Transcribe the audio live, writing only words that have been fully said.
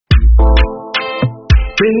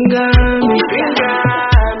Finger me,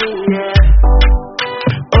 yeah.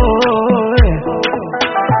 Oh, yeah.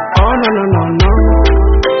 Oh, no.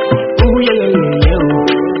 Ooh, yeah.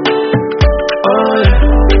 Oh, yeah.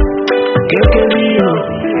 Kekelio.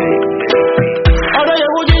 Although you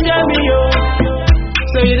would ginger me, yo.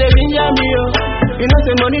 Say you dey ginger me, yo. You know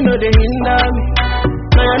say money no dey hinder me.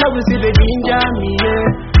 Now you know we see the ginger me, yeah.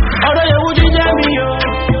 Although you would ginger me, yo.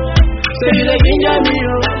 Say you dey ginger me,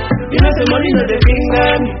 yo. You know say money no dey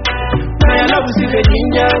finger me. Now you know we see the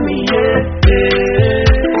ginger me, yeah.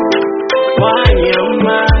 Why you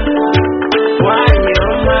ma?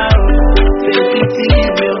 Take it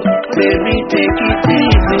easy, baby, take it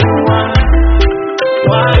easy,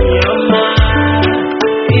 why you ma?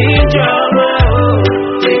 It's your ma,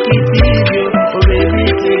 take it easy, oh baby,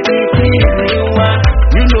 take it easy,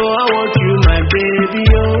 you know I want you, my baby,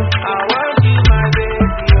 oh. I want you, my baby,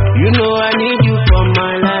 oh. You know I need you for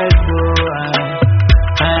my life,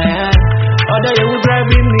 Although you would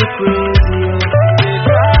driving me crazy,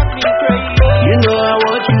 You know I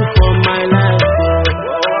want you for my life,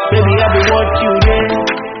 Baby, I be what you need.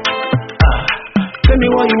 Tell me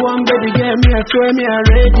what you want, baby, get me, I swear me, I'm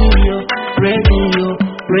ready, yo.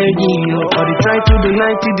 Or they try to do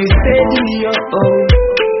 90 the steady, yo.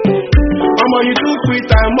 You too sweet,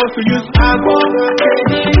 I must use alcohol.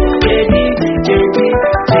 Baby,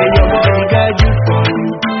 say your body got you for you.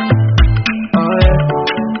 Oh yeah,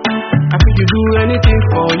 I think you do anything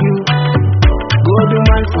for you. Go do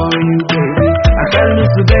mine for you, baby. I can't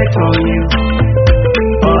lose the bet on you.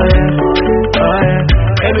 Oh yeah.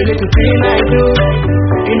 Every little thing I do,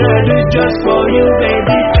 you know I do it just for you,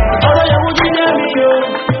 baby. Although you would ginger me, yo.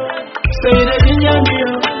 Say you dey ginger me,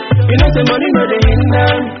 yo. You know say money no dey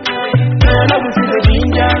hinder me. Now I love you see the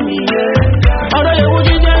ginger me, yeah. Although you would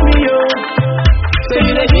ginger me, yo. Say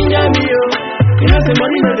you dey ginger me, yo. You know say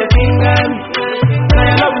money no dey finger me. Now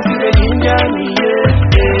I love you see the ginger me,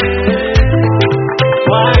 yeah.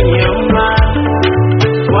 Why you ma?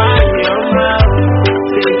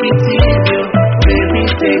 Take it easy, baby,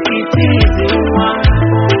 take it easy,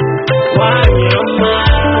 why you ma?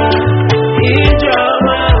 It's your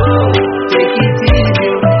ma, take it easy,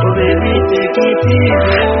 oh baby, take it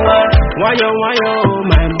easy, why you,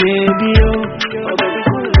 my baby, oh.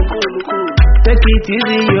 Take it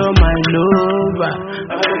easy, you're my lover.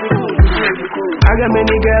 I got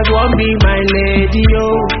many girls won't be my lady,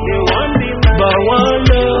 oh. But one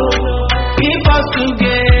love, keep us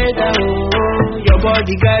together, oh. Your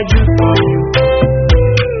body got you for you.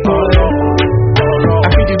 Oh yeah. I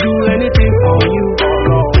feel to do anything for you.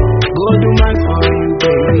 Go do mine for you,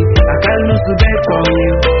 baby. I can't lose the bet on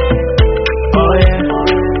you. Oh yeah.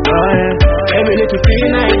 Every little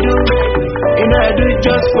thing I do, you know I do it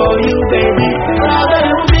just for you, baby. Although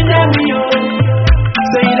you would ginger me, yo.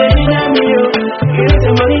 Say you dey ginger me, yo. You know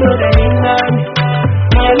say money no dey hinder me.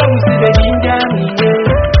 Now I love you see the ginger me, yeah.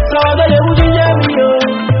 So although you would ginger me, yo.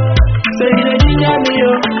 Say you dey ginger me,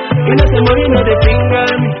 yo. You know say money no dey finger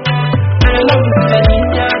me. Now I love you see the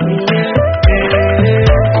ginger me, yeah.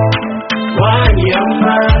 Why you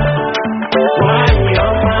ma?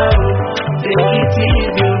 Take it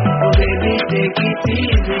easy, oh baby, take it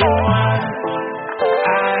easy,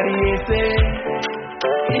 I say,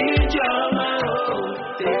 it's your ma,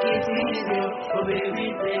 take it easy, oh baby,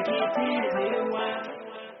 take it easy,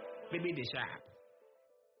 baby, the sharp.